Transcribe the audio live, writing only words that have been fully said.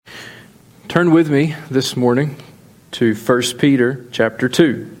Turn with me this morning to 1 Peter chapter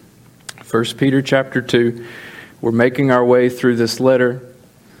 2. 1 Peter chapter 2. We're making our way through this letter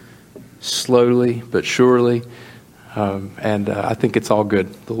slowly but surely, and I think it's all good.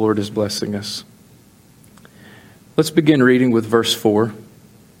 The Lord is blessing us. Let's begin reading with verse 4.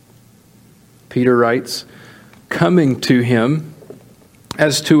 Peter writes, "Coming to him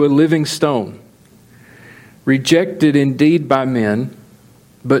as to a living stone, rejected indeed by men,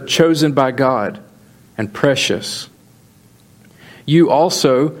 but chosen by God and precious. You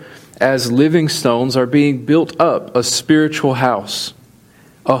also, as living stones, are being built up a spiritual house,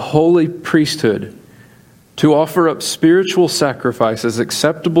 a holy priesthood, to offer up spiritual sacrifices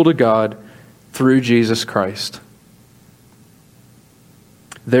acceptable to God through Jesus Christ.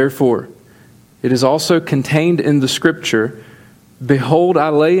 Therefore, it is also contained in the Scripture, 'Behold, I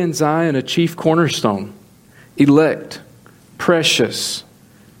lay in Zion a chief cornerstone, elect, precious,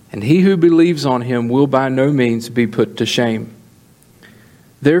 and he who believes on him will by no means be put to shame.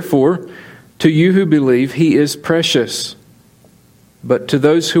 Therefore, to you who believe, he is precious. But to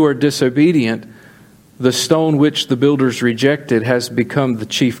those who are disobedient, the stone which the builders rejected has become the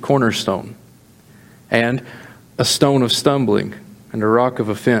chief cornerstone, and a stone of stumbling and a rock of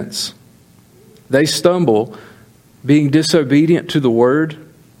offense. They stumble, being disobedient to the word,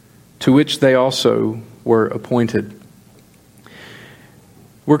 to which they also were appointed."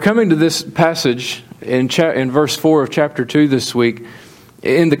 We're coming to this passage in verse 4 of chapter 2 this week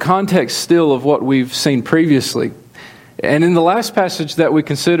in the context still of what we've seen previously. And in the last passage that we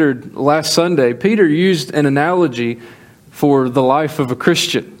considered last Sunday, Peter used an analogy for the life of a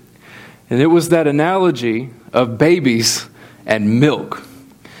Christian. And it was that analogy of babies and milk.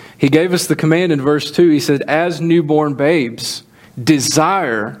 He gave us the command in verse 2. He said, "As newborn babes,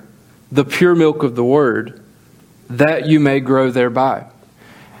 desire the pure milk of the word, that you may grow thereby."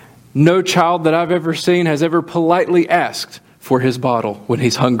 No child that I've ever seen has ever politely asked for his bottle when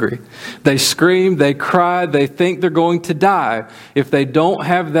he's hungry. They scream, they cry, they think they're going to die if they don't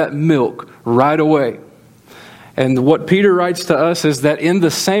have that milk right away. And what Peter writes to us is that in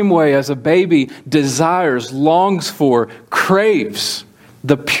the same way as a baby desires, longs for, craves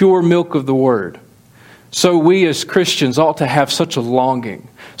the pure milk of the word, so we as Christians ought to have such a longing,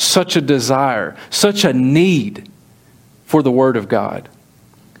 such a desire, such a need for the word of God.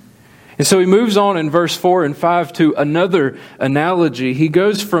 And so he moves on in verse 4 and 5 to another analogy. He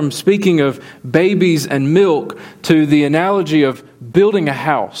goes from speaking of babies and milk to the analogy of building a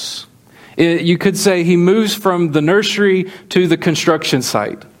house. You could say he moves from the nursery to the construction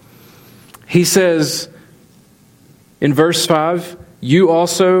site. He says in verse 5, "You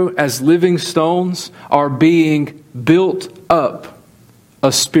also, as living stones, are being built up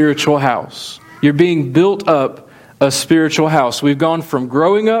a spiritual house." You're being built up a spiritual house. We've gone from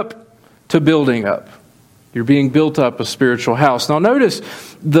growing up to building up. You're being built up a spiritual house. Now notice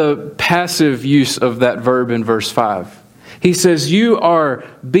the passive use of that verb in verse 5. He says, "You are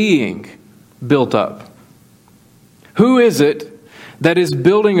being built up." Who is it that is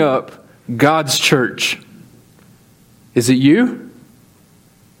building up God's church? Is it you?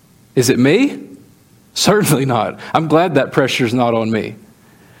 Is it me? Certainly not. I'm glad that pressure's not on me.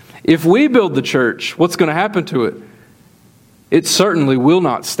 If we build the church, what's going to happen to it? It certainly will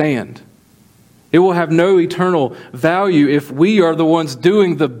not stand. It will have no eternal value if we are the ones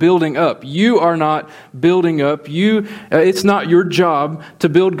doing the building up. You are not building up. It's not your job to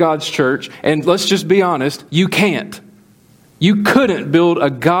build God's church. And let's just be honest, you can't. You couldn't build a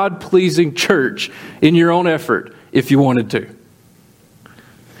God-pleasing church in your own effort if you wanted to.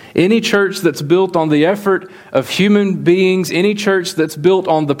 Any church that's built on the effort of human beings, any church that's built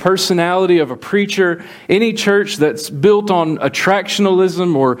on the personality of a preacher, any church that's built on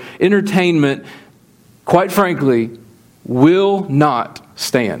attractionalism or entertainment, quite frankly, will not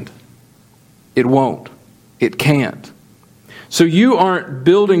stand. It won't. It can't. So you aren't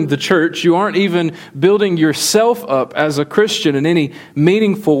building the church. You aren't even building yourself up as a Christian in any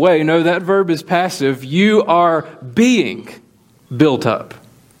meaningful way. No, that verb is passive. You are being built up.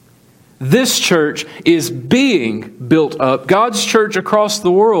 This church is being built up. God's church across the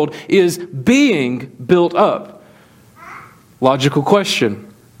world is being built up. Logical question,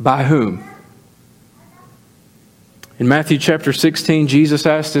 by whom? In Matthew chapter 16, Jesus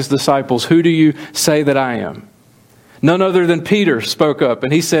asked his disciples, "Who do you say that I am?" None other than Peter spoke up,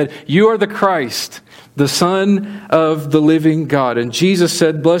 and he said, "You are the Christ, the Son of the living God." And Jesus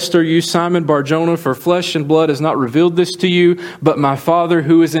said, "Blessed are you, Simon Bar-Jonah, for flesh and blood has not revealed this to you, but my Father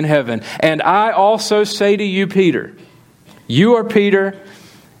who is in heaven. And I also say to you, Peter, you are Peter,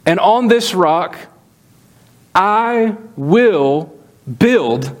 and on this rock I will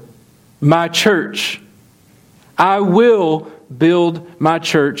build my church. I will build my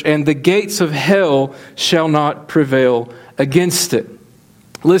church, and the gates of hell shall not prevail against it.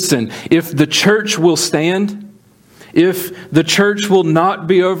 Listen, if the church will stand, if the church will not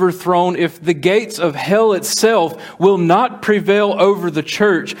be overthrown, if the gates of hell itself will not prevail over the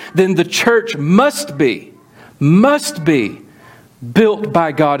church, then the church must be built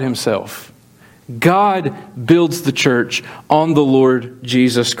by God Himself. God builds the church on the Lord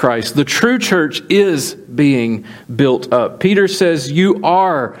Jesus Christ. The true church is being built up. Peter says, you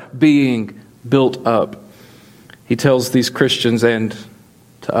are being built up. He tells these Christians and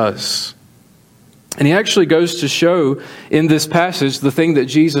to us. And he actually goes to show in this passage the thing that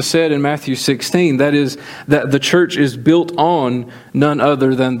Jesus said in Matthew 16, that is, that the church is built on none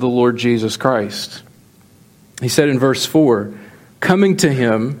other than the Lord Jesus Christ. He said in verse 4, coming to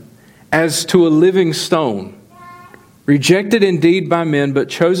Him as to a living stone, rejected indeed by men, but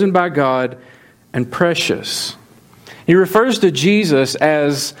chosen by God and precious. He refers to Jesus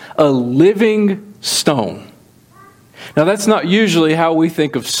as a living stone. Now, that's not usually how we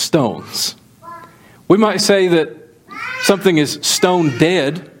think of stones. We might say that something is stone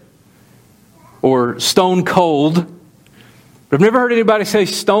dead or stone cold, but I've never heard anybody say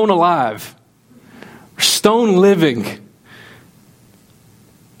stone alive or stone living.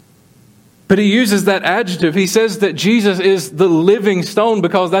 But he uses that adjective. He says that Jesus is the living stone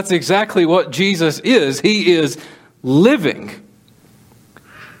because that's exactly what Jesus is. He is living.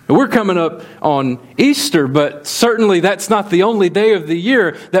 We're coming up on Easter, but certainly that's not the only day of the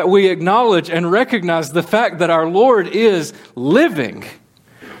year that we acknowledge and recognize the fact that our Lord is living.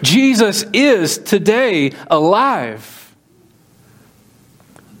 Jesus is today alive.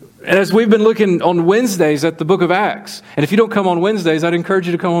 And as we've been looking on Wednesdays at the book of Acts, and if you don't come on Wednesdays, I'd encourage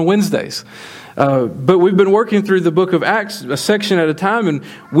you to come on Wednesdays. But we've been working through the book of Acts a section at a time, and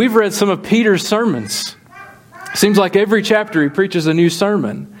we've read some of Peter's sermons. Seems like every chapter he preaches a new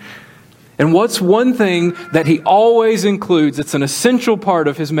sermon. And what's one thing that he always includes? It's an essential part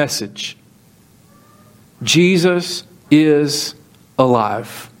of his message. Jesus is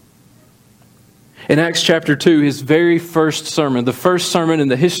alive. In Acts chapter 2, his very first sermon, the first sermon in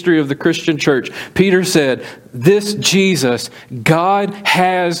the history of the Christian church, Peter said, this Jesus God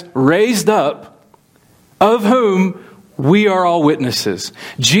has raised up, of whom we are all witnesses.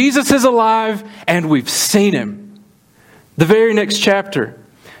 Jesus is alive and we've seen Him. The very next chapter,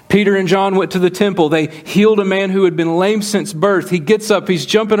 Peter and John went to the temple. They healed a man who had been lame since birth. He gets up, he's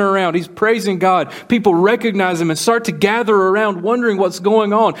jumping around, he's praising God. People recognize him and start to gather around wondering what's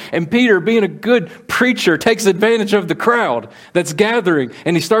going on. And Peter, being a good preacher, takes advantage of the crowd that's gathering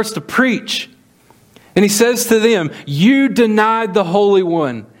and he starts to preach. And he says to them, you denied the Holy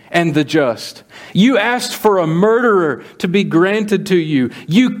One and the just. You asked for a murderer to be granted to you.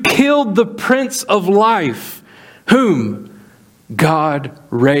 You killed the Prince of Life, whom God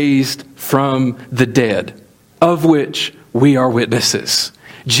raised from the dead, of which we are witnesses.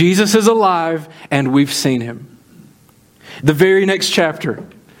 Jesus is alive and we've seen Him. The very next chapter,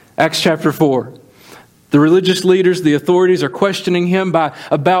 Acts chapter 4, the religious leaders, the authorities are questioning Him by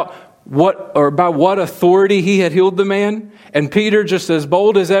what authority He had healed the man. And Peter, just as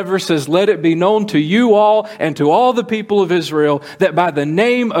bold as ever, says, let it be known to you all and to all the people of Israel that by the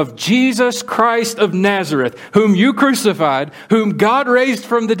name of Jesus Christ of Nazareth, whom you crucified, whom God raised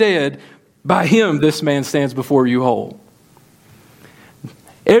from the dead, by Him this man stands before you whole.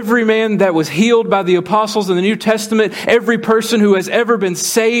 Every man that was healed by the apostles in the New Testament, every person who has ever been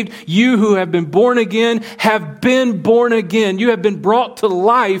saved, you who have been born again, have been born again. You have been brought to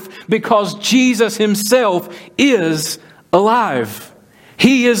life because Jesus Himself is alive.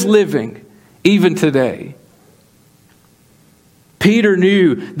 He is living even today. Peter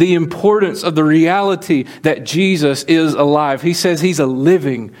knew the importance of the reality that Jesus is alive. He says He's a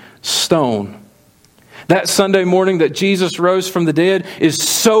living stone. That Sunday morning that Jesus rose from the dead is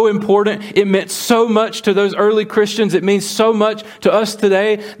so important. It meant so much to those early Christians. It means so much to us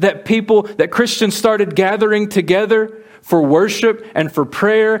today that Christians started gathering together for worship and for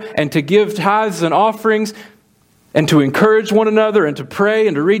prayer and to give tithes and offerings and to encourage one another and to pray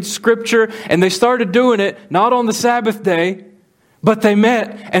and to read Scripture. And they started doing it not on the Sabbath day, but they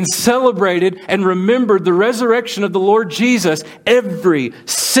met and celebrated and remembered the resurrection of the Lord Jesus every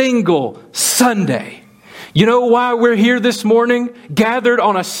single Sunday. You know why we're here this morning, gathered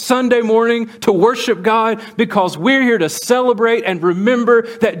on a Sunday morning to worship God? Because we're here to celebrate and remember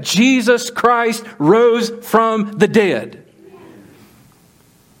that Jesus Christ rose from the dead.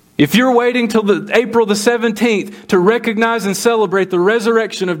 If you're waiting till April the 17th to recognize and celebrate the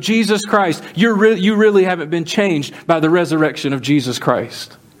resurrection of Jesus Christ, you really haven't been changed by the resurrection of Jesus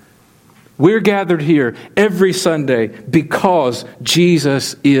Christ. We're gathered here every Sunday because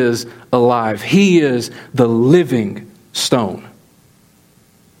Jesus is alive. He is the living stone.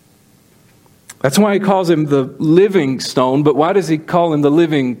 That's why he calls him the living stone. But why does he call him the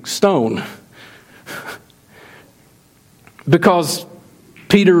living stone? Because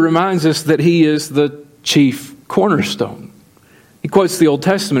Peter reminds us that he is the chief cornerstone. He quotes the Old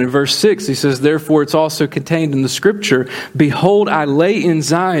Testament in verse 6. He says, therefore it's also contained in the Scripture, behold, I lay in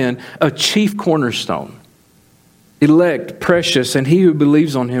Zion a chief cornerstone, elect, precious, and he who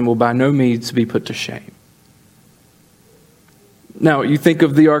believes on him will by no means be put to shame. Now, you think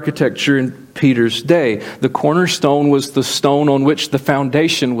of the architecture in Peter's day. The cornerstone was the stone on which the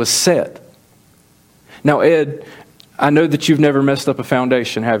foundation was set. Now, Ed, I know that you've never messed up a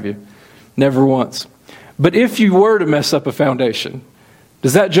foundation, have you? Never once. But if you were to mess up a foundation,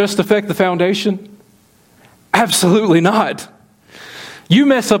 does that just affect the foundation? Absolutely not. You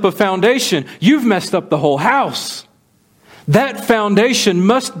mess up a foundation, you've messed up the whole house. That foundation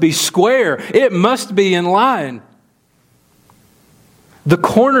must be square. It must be in line. The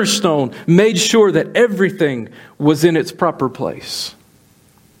cornerstone made sure that everything was in its proper place.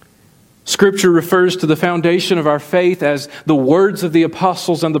 Scripture refers to the foundation of our faith as the words of the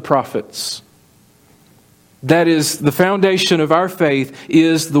apostles and the prophets. That is, the foundation of our faith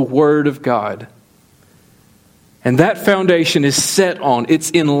is the Word of God. And that foundation is set on,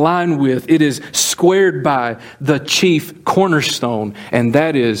 it's in line with, it is squared by the chief cornerstone, and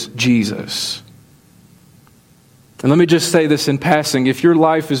that is Jesus. And let me just say this in passing. If your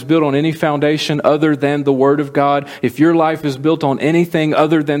life is built on any foundation other than the Word of God, if your life is built on anything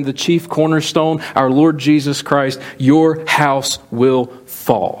other than the chief cornerstone, our Lord Jesus Christ, your house will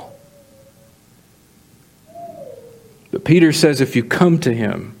fall. But Peter says if you come to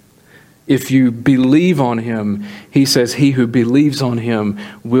Him, if you believe on Him, he says he who believes on Him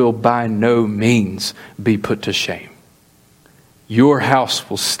will by no means be put to shame. Your house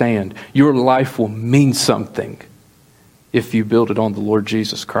will stand. Your life will mean something if you build it on the Lord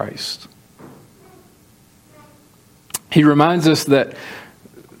Jesus Christ. He reminds us that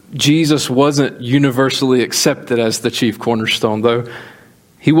Jesus wasn't universally accepted as the chief cornerstone, though.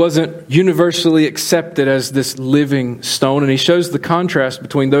 He wasn't universally accepted as this living stone. And he shows the contrast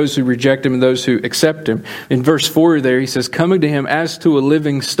between those who reject Him and those who accept Him. In verse 4 there, he says, coming to Him as to a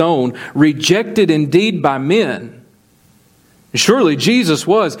living stone, rejected indeed by men. Surely Jesus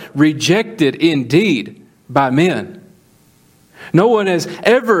was rejected indeed by men. No one has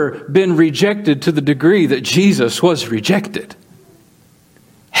ever been rejected to the degree that Jesus was rejected.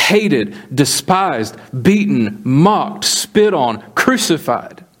 Hated, despised, beaten, mocked, spit on,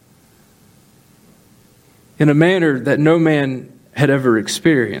 crucified. In a manner that no man had ever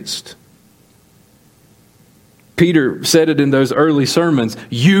experienced. Peter said it in those early sermons,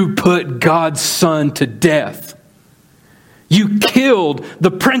 you put God's Son to death. You killed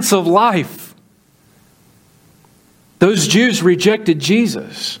the Prince of Life. Those Jews rejected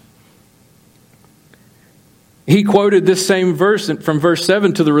Jesus. He quoted this same verse from verse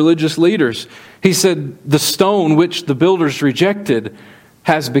 7 to the religious leaders. He said, the stone which the builders rejected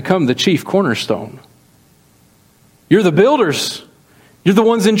has become the chief cornerstone. You're the builders. You're the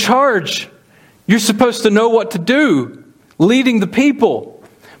ones in charge. You're supposed to know what to do, leading the people.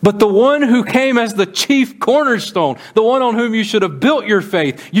 But the one who came as the chief cornerstone, the one on whom you should have built your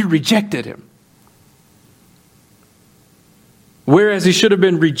faith, you rejected Him. Whereas He should have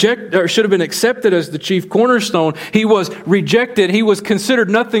been rejected, or should have been accepted as the chief cornerstone, He was rejected. He was considered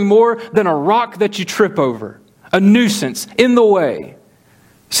nothing more than a rock that you trip over, a nuisance in the way.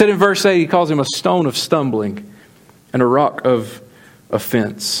 He said in verse 8, He calls Him a stone of stumbling and a rock of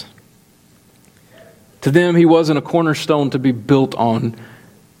offense. To them, He wasn't a cornerstone to be built on.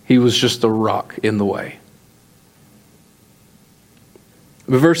 He was just a rock in the way.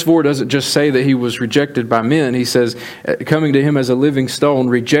 But verse 4 doesn't just say that He was rejected by men. He says, coming to Him as a living stone,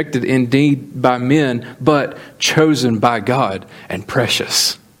 rejected indeed by men, but chosen by God and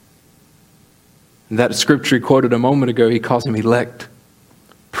precious. And that scripture he quoted a moment ago, He calls Him elect,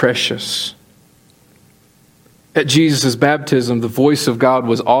 precious. At Jesus' baptism, the voice of God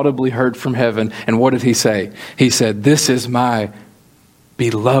was audibly heard from heaven. And what did He say? He said, this is my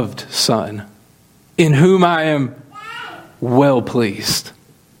beloved Son, in whom I am well pleased.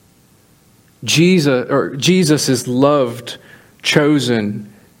 Jesus is loved,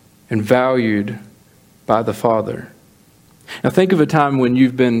 chosen, and valued by the Father. Now think of a time when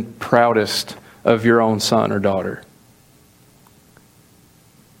you've been proudest of your own son or daughter.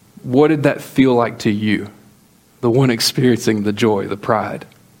 What did that feel like to you? The one experiencing the joy, the pride.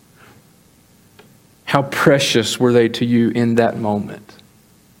 How precious were they to you in that moment?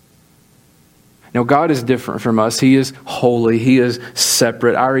 Now, God is different from us. He is holy. He is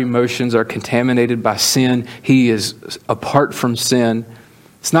separate. Our emotions are contaminated by sin. He is apart from sin.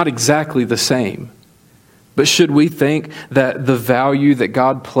 It's not exactly the same. But should we think that the value that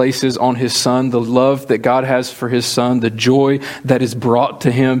God places on His Son, the love that God has for His Son, the joy that is brought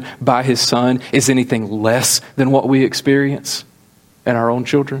to Him by His Son is anything less than what we experience in our own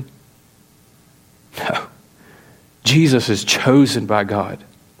children? No. Jesus is chosen by God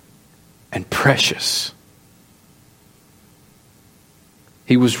and precious.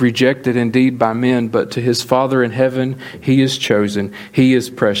 He was rejected indeed by men, but to His Father in heaven, He is chosen. He is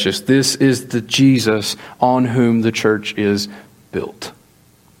precious. This is the Jesus on whom the church is built.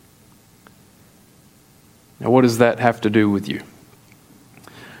 Now, what does that have to do with you?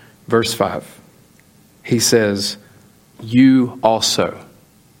 Verse 5. He says, "You also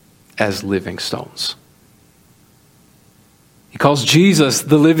as living stones." He calls Jesus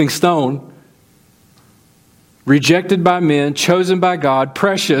the living stone. Rejected by men, chosen by God,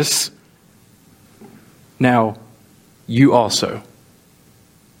 precious. Now, you also,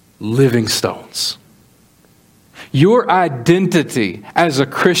 living stones. Your identity as a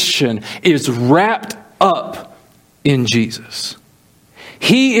Christian is wrapped up in Jesus.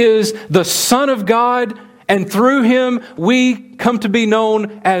 He is the Son of God, and through Him we come to be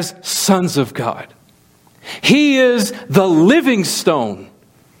known as sons of God. He is the living stone.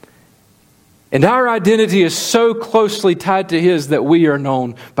 And our identity is so closely tied to His that we are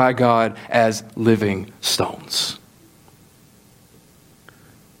known by God as living stones.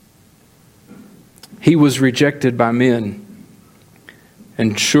 He was rejected by men.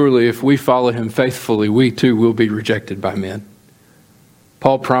 And surely if we follow Him faithfully, we too will be rejected by men.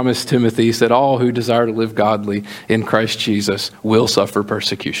 Paul promised Timothy, he said, all who desire to live godly in Christ Jesus will suffer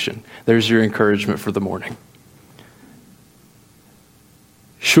persecution. There's your encouragement for the morning.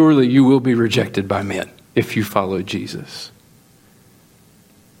 Surely you will be rejected by men if you follow Jesus.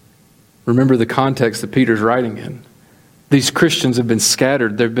 Remember the context that Peter's writing in. These Christians have been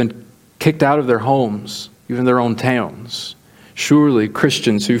scattered. They've been kicked out of their homes, even their own towns. Surely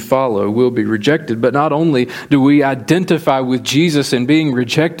Christians who follow will be rejected. But not only do we identify with Jesus in being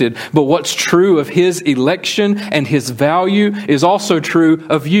rejected, but what's true of His election and His value is also true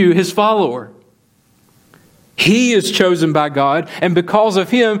of you, His follower. He is chosen by God, and because of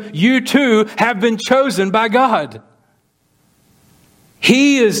Him, you too have been chosen by God.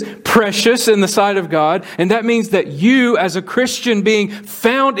 He is precious in the sight of God, and that means that you, as a Christian being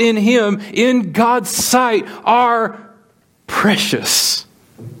found in Him, in God's sight, are precious,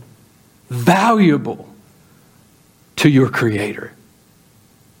 valuable to your Creator.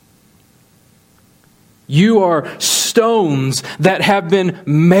 You are stones that have been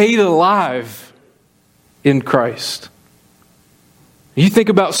made alive in Christ. You think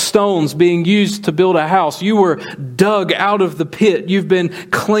about stones being used to build a house. You were dug out of the pit. You've been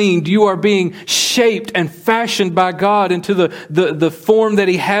cleaned. You are being shaped and fashioned by God into the form that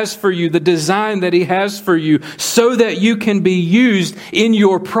He has for you, the design that He has for you, so that you can be used in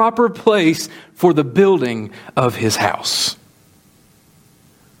your proper place for the building of His house.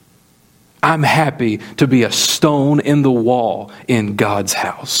 I'm happy to be a stone in the wall in God's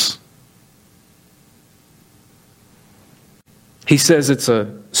house. He says it's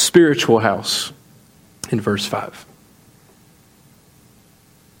a spiritual house in verse 5.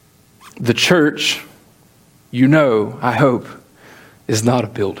 The church, you know, I hope, is not a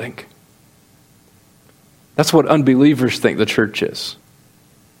building. That's what unbelievers think the church is.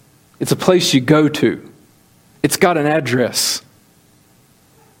 It's a place you go to. It's got an address.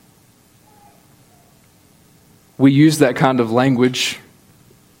 We use that kind of language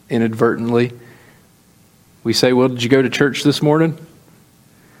inadvertently. We say, well, did you go to church this morning?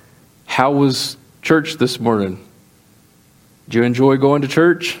 How was church this morning? Did you enjoy going to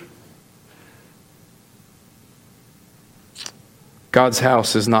church? God's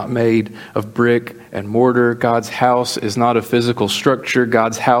house is not made of brick and mortar. God's house is not a physical structure.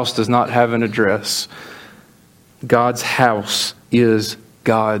 God's house does not have an address. God's house is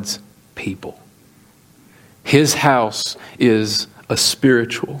God's people. His house is a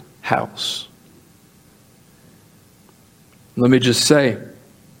spiritual house. Let me just say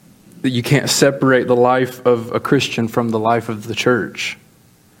that you can't separate the life of a Christian from the life of the church.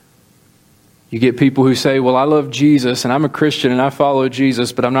 You get people who say, well, I love Jesus and I'm a Christian and I follow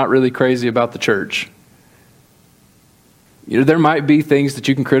Jesus, but I'm not really crazy about the church. You know, there might be things that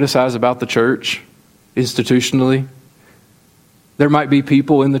you can criticize about the church institutionally. There might be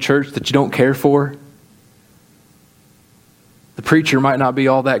people in the church that you don't care for. The preacher might not be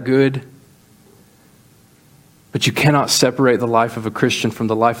all that good. But you cannot separate the life of a Christian from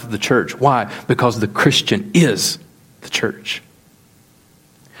the life of the church. Why? Because the Christian is the church.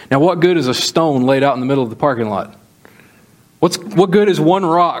 Now, what good is a stone laid out in the middle of the parking lot? What good is one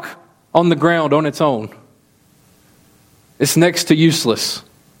rock on the ground on its own? It's next to useless.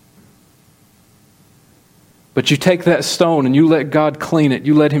 But you take that stone and you let God clean it.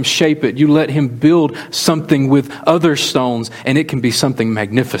 You let Him shape it. You let Him build something with other stones, and it can be something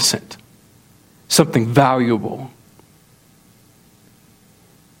magnificent, something valuable.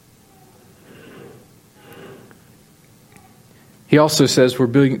 He also says we're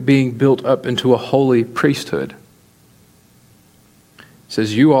being built up into a holy priesthood. He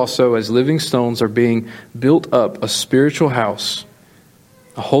says you also, as living stones, are being built up a spiritual house,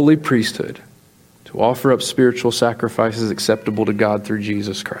 a holy priesthood, to offer up spiritual sacrifices acceptable to God through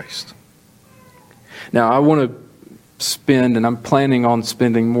Jesus Christ. Now, I want to spend, and I'm planning on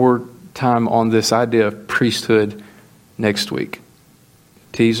spending more time on this idea of priesthood next week.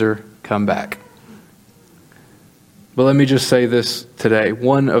 Teaser, come back. But let me just say this today.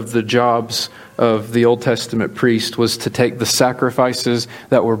 One of the jobs of the Old Testament priest was to take the sacrifices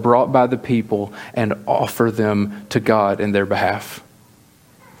that were brought by the people and offer them to God in their behalf.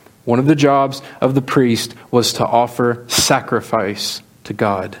 One of the jobs of the priest was to offer sacrifice to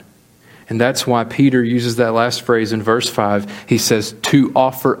God. And that's why Peter uses that last phrase in verse 5. He says, to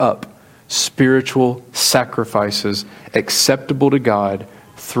offer up spiritual sacrifices acceptable to God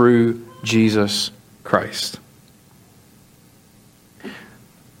through Jesus Christ.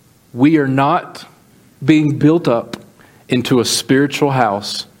 We are not being built up into a spiritual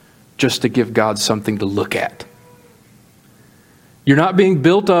house just to give God something to look at. You're not being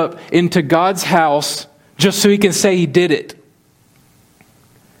built up into God's house just so He can say He did it.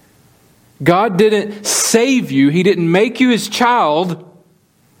 God didn't save you. He didn't make you His child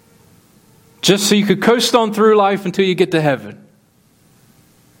just so you could coast on through life until you get to heaven.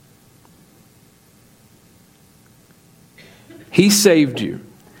 He saved you.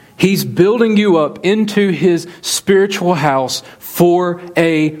 He's building you up into His spiritual house for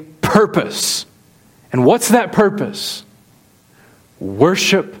a purpose. And what's that purpose?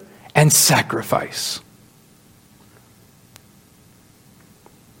 Worship and sacrifice.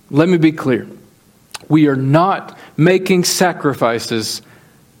 Let me be clear. We are not making sacrifices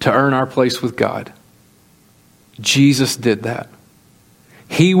to earn our place with God. Jesus did that.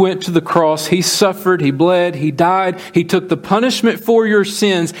 He went to the cross, He suffered, He bled, He died, He took the punishment for your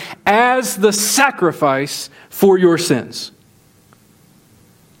sins as the sacrifice for your sins.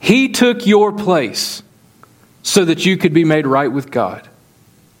 He took your place so that you could be made right with God.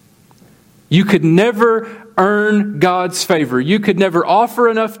 You could never earn God's favor. You could never offer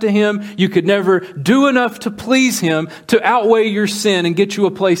enough to Him. You could never do enough to please Him to outweigh your sin and get you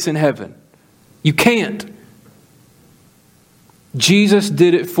a place in heaven. You can't. Jesus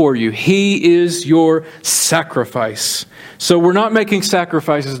did it for you. He is your sacrifice. So we're not making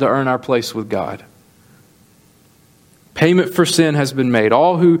sacrifices to earn our place with God. Payment for sin has been made.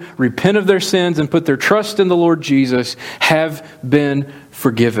 All who repent of their sins and put their trust in the Lord Jesus have been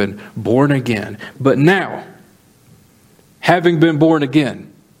forgiven, born again. But now, having been born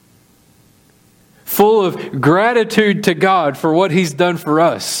again, full of gratitude to God for what He's done for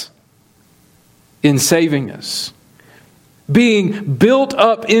us in saving us, being built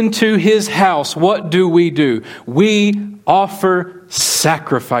up into His house, what do? We offer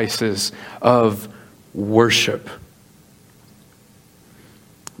sacrifices of worship.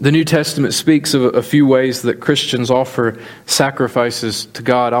 The New Testament speaks of a few ways that Christians offer sacrifices to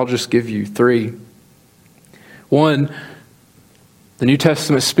God. I'll just give you 3. 1, the New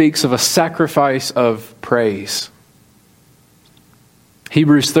Testament speaks of a sacrifice of praise.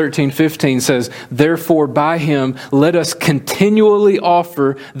 Hebrews 13:15 says, therefore by Him let us continually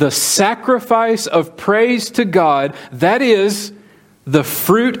offer the sacrifice of praise to God, that is, the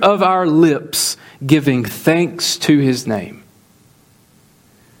fruit of our lips, giving thanks to His name.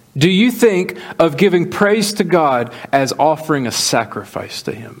 Do you think of giving praise to God as offering a sacrifice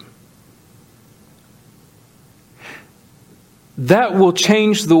to Him? That will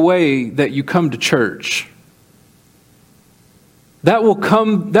change the way that you come to church. That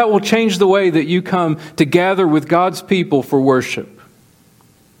will change the way that you come to gather with God's people for worship.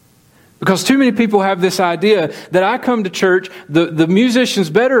 Because too many people have this idea that I come to church, the musicians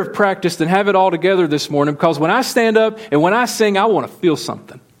better have practiced and have it all together this morning, because when I stand up and when I sing, I want to feel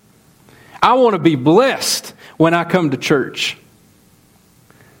something. I want to be blessed when I come to church.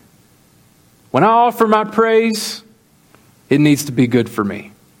 When I offer my praise, it needs to be good for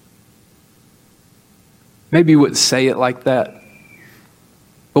me. Maybe you wouldn't say it like that,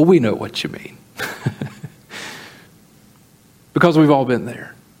 but we know what you mean. because we've all been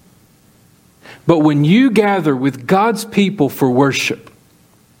there. But when you gather with God's people for worship,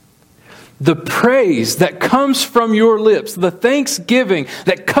 the praise that comes from your lips, the thanksgiving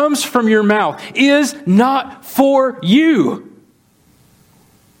that comes from your mouth is not for you.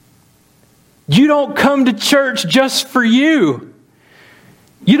 You don't come to church just for you.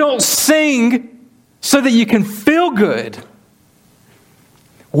 You don't sing so that you can feel good.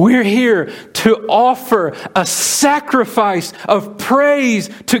 We're here to offer a sacrifice of praise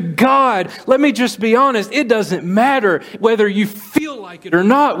to God. Let me just be honest. It doesn't matter whether you feel like it or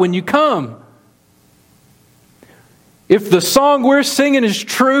not when you come. If the song we're singing is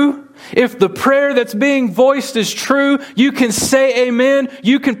true, if the prayer that's being voiced is true, you can say amen.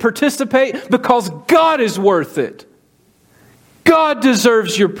 You can participate because God is worth it. God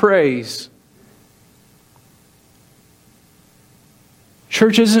deserves your praise.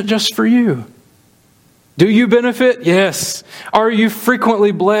 Church isn't just for you. Do you benefit? Yes. Are you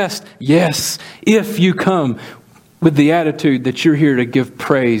frequently blessed? Yes. If you come with the attitude that you're here to give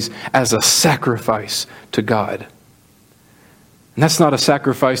praise as a sacrifice to God. And that's not a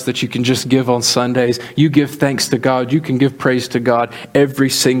sacrifice that you can just give on Sundays. You give thanks to God. You can give praise to God every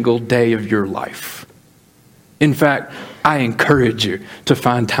single day of your life. In fact, I encourage you to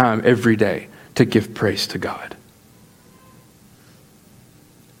find time every day to give praise to God.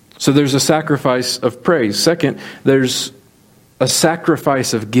 So there's a sacrifice of praise. Second, there's a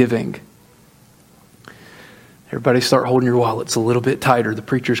sacrifice of giving. Everybody start holding your wallets a little bit tighter. The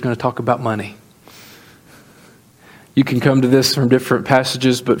preacher's going to talk about money. You can come to this from different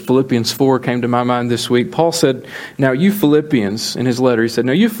passages, but Philippians 4 came to my mind this week. Paul said, now you Philippians, in his letter, he said,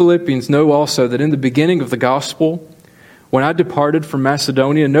 now you Philippians know also that in the beginning of the gospel, when I departed from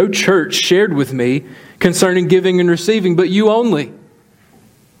Macedonia, no church shared with me concerning giving and receiving, but you only.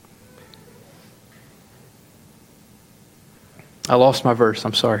 I lost my verse.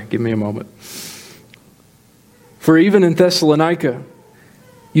 I'm sorry. Give me a moment. For even in Thessalonica,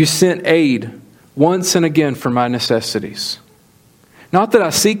 you sent aid once and again for my necessities. Not that I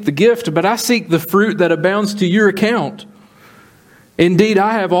seek the gift, but I seek the fruit that abounds to your account. Indeed,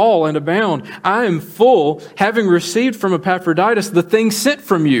 I have all and abound. I am full, having received from Epaphroditus the things sent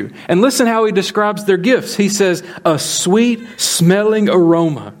from you. And listen how he describes their gifts. He says, a sweet smelling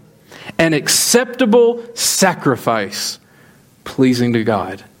aroma, an acceptable sacrifice, pleasing to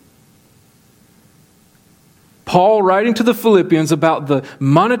God. Paul, writing to the Philippians about the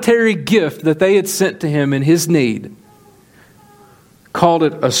monetary gift that they had sent to him in his need, called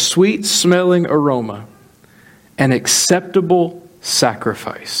it a sweet-smelling aroma, an acceptable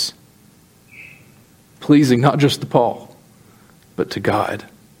sacrifice, pleasing not just to Paul, but to God.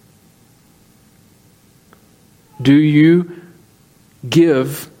 Do you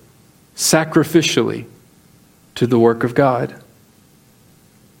give sacrificially to the work of God?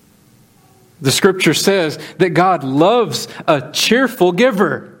 The Scripture says that God loves a cheerful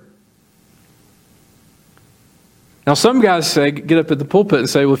giver. Now, some guys say, get up at the pulpit and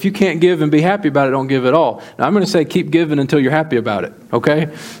say, well, if you can't give and be happy about it, don't give at all. Now, I'm going to say keep giving until you're happy about it, okay?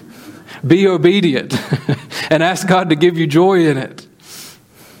 Be obedient and ask God to give you joy in it.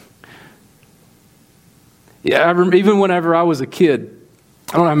 Yeah, I remember, even whenever I was a kid,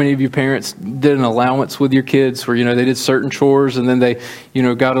 I don't know how many of you parents did an allowance with your kids where, they did certain chores and then they,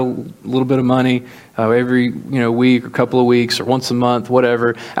 got a little bit of money every, week or couple of weeks or once a month,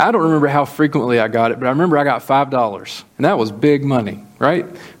 whatever. I don't remember how frequently I got it, but I remember I got $5 and that was big money, right?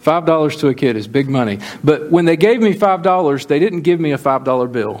 $5 to a kid is big money. But when they gave me $5, they didn't give me a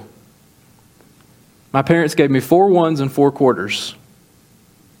 $5 bill. My parents gave me 4 ones and 4 quarters.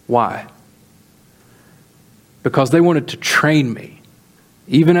 Why? Because they wanted to train me,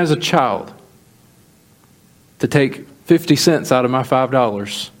 even as a child, to take 50 cents out of my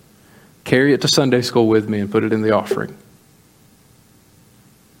 $5, carry it to Sunday school with me, and put it in the offering.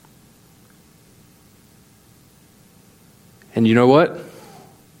 And you know what?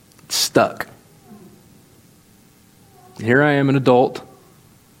 It's stuck. And here I am, an adult,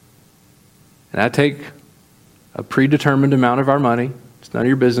 and I take a predetermined amount of our money. It's none of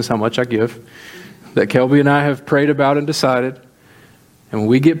your business how much I give. That Kelby and I have prayed about and decided. And when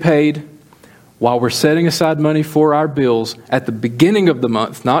we get paid, while we're setting aside money for our bills at the beginning of the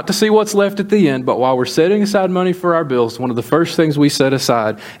month, not to see what's left at the end, but while we're setting aside money for our bills, one of the first things we set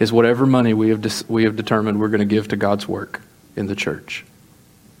aside is whatever money we have determined we're going to give to God's work in the church.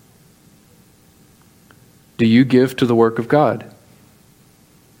 Do you give to the work of God?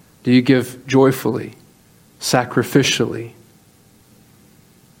 Do you give joyfully, sacrificially?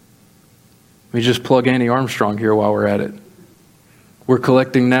 Let me just plug Annie Armstrong here while we're at it. We're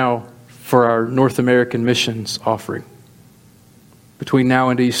collecting now for our North American missions offering. between now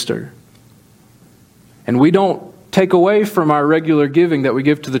and Easter. And we don't take away from our regular giving that we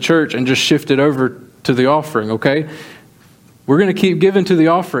give to the church and just shift it over to the offering, okay? We're going to keep giving to the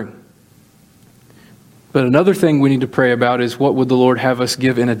offering. But another thing we need to pray about is what would the Lord have us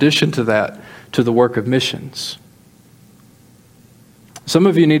give in addition to that, to the work of missions. Some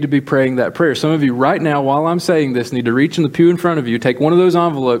of you need to be praying that prayer. Some of you right now, while I'm saying this, need to reach in the pew in front of you, take one of those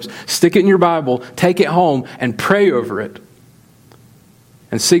envelopes, stick it in your Bible, take it home, and pray over it.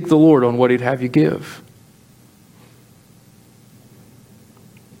 And seek the Lord on what He'd have you give.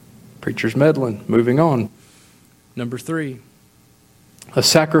 Preacher's meddling. Moving on. Number 3. A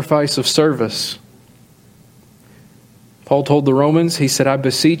sacrifice of service. Paul told the Romans, he said, I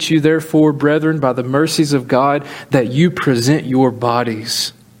beseech you therefore, brethren, by the mercies of God, that you present your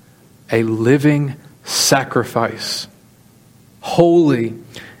bodies a living sacrifice, holy,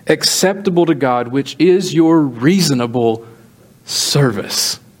 acceptable to God, which is your reasonable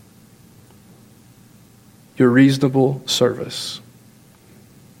service. Your reasonable service.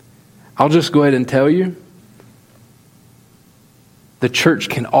 I'll just go ahead and tell you, the church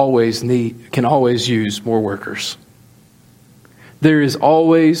can always use more workers. There is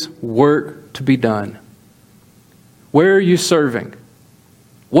always work to be done. Where are you serving?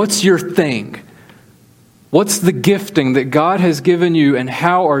 What's your thing? What's the gifting that God has given you, and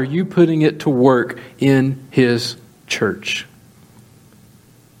how are you putting it to work in His church?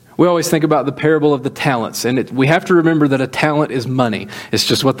 We always think about the parable of the talents, and we have to remember that a talent is money. It's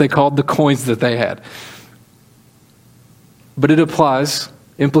just what they called the coins that they had. But it applies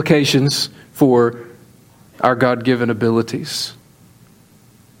implications for our God-given abilities.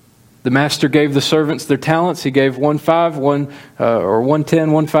 The master gave the servants their talents. He gave 1 5, 1 or 1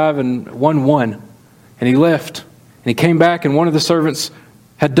 10, 1 5, and 1 1. And he left. And he came back, and one of the servants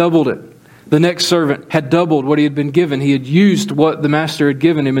had doubled it. The next servant had doubled what he had been given. He had used what the master had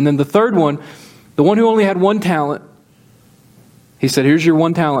given him. And then the third one, the one who only had 1 talent, he said, here's your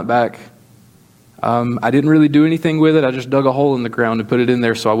 1 talent back. I didn't really do anything with it. I just dug a hole in the ground and put it in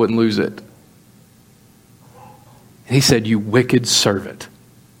there so I wouldn't lose it. And he said, you wicked servant.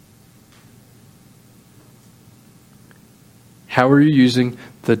 How are you using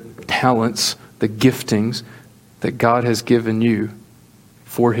the talents, the giftings that God has given you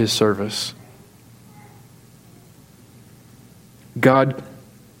for His service? God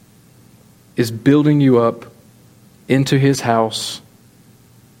is building you up into His house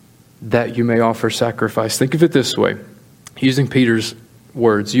that you may offer sacrifice. Think of it this way, using Peter's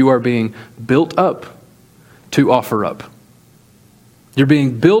words. You are being built up to offer up. You're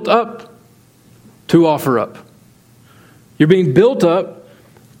being built up to offer up. You're being built up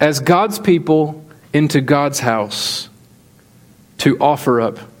as God's people into God's house to offer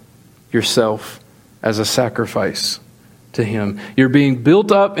up yourself as a sacrifice to Him. You're being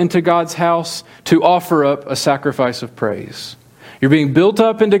built up into God's house to offer up a sacrifice of praise. You're being built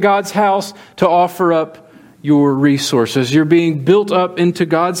up into God's house to offer up your resources. You're being built up into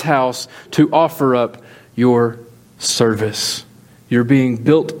God's house to offer up your service. You're being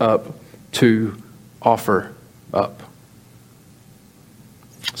built up to offer up.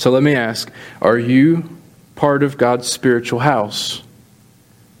 So let me ask, are you part of God's spiritual house?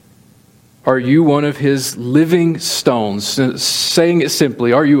 Are you one of His living stones? Saying it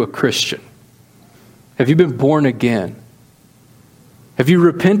simply, are you a Christian? Have you been born again? Have you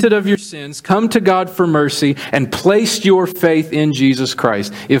repented of your sins, come to God for mercy, and placed your faith in Jesus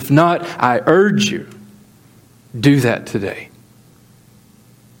Christ? If not, I urge you, do that today.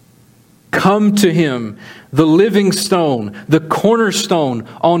 Come to Him, the living stone, the cornerstone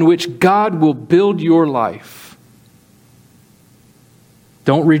on which God will build your life.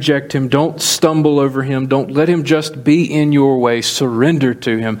 Don't reject Him. Don't stumble over Him. Don't let Him just be in your way. Surrender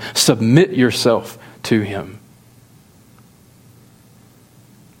to Him. Submit yourself to Him.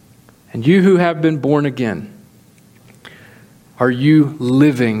 And you who have been born again, are you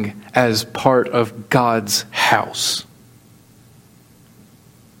living as part of God's house?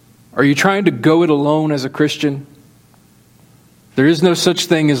 Are you trying to go it alone as a Christian? There is no such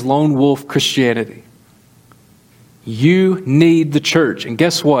thing as lone wolf Christianity. You need the church. And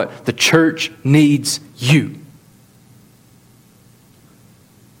guess what? The church needs you.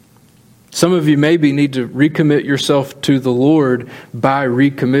 Some of you maybe need to recommit yourself to the Lord by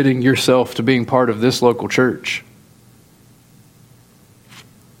recommitting yourself to being part of this local church.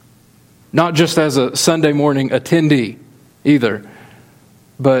 Not just as a Sunday morning attendee either,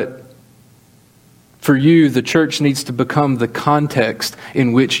 but for you, the church needs to become the context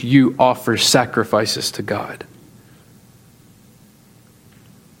in which you offer sacrifices to God.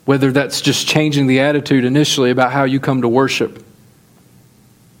 Whether that's just changing the attitude initially about how you come to worship,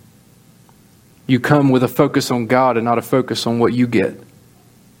 You come with a focus on God and not a focus on what you get.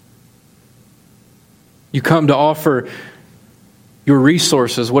 You come to offer your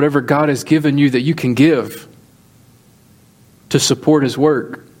resources, whatever God has given you that you can give to support His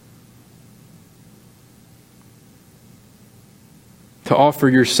work. To offer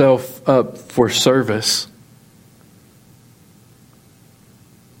yourself up for service.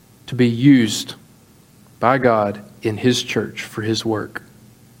 To be used by God in His church for His work.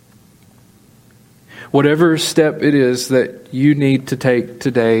 Whatever step it is that you need to take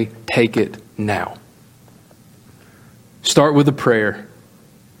today, take it now. Start with a prayer.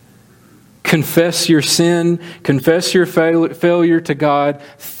 Confess your sin. Confess your failure to God.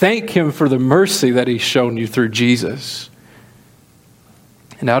 Thank Him for the mercy that He's shown you through Jesus.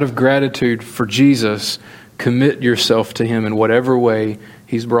 And out of gratitude for Jesus, commit yourself to Him in whatever way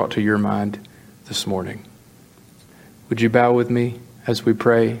He's brought to your mind this morning. Would you bow with me as we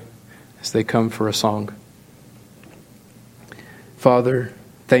pray, as they come for a song? Father,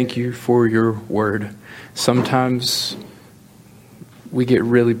 thank you for your word. Sometimes we get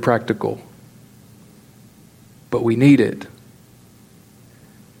really practical, but we need it.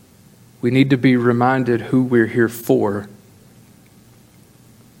 We need to be reminded who we're here for.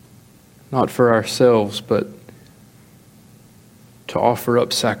 Not for ourselves, but to offer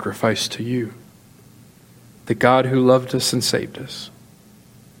up sacrifice to you, the God who loved us and saved us.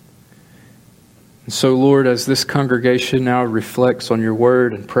 And so, Lord, as this congregation now reflects on your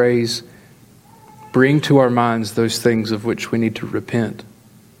word and prays, bring to our minds those things of which we need to repent.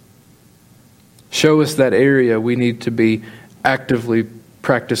 Show us that area we need to be actively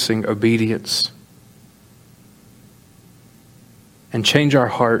practicing obedience. And change our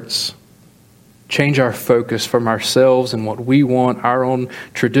hearts. Change our focus from ourselves and what we want, our own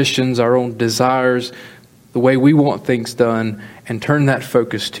traditions, our own desires, the way we want things done, and turn that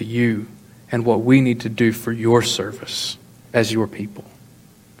focus to you and what we need to do for your service as your people.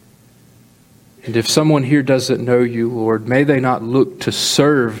 And if someone here doesn't know you, Lord, may they not look to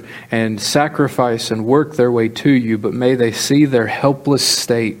serve and sacrifice and work their way to you, but may they see their helpless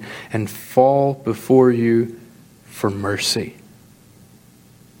state and fall before you for mercy.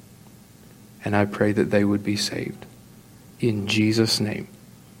 And I pray that they would be saved. In Jesus' name,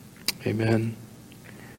 amen.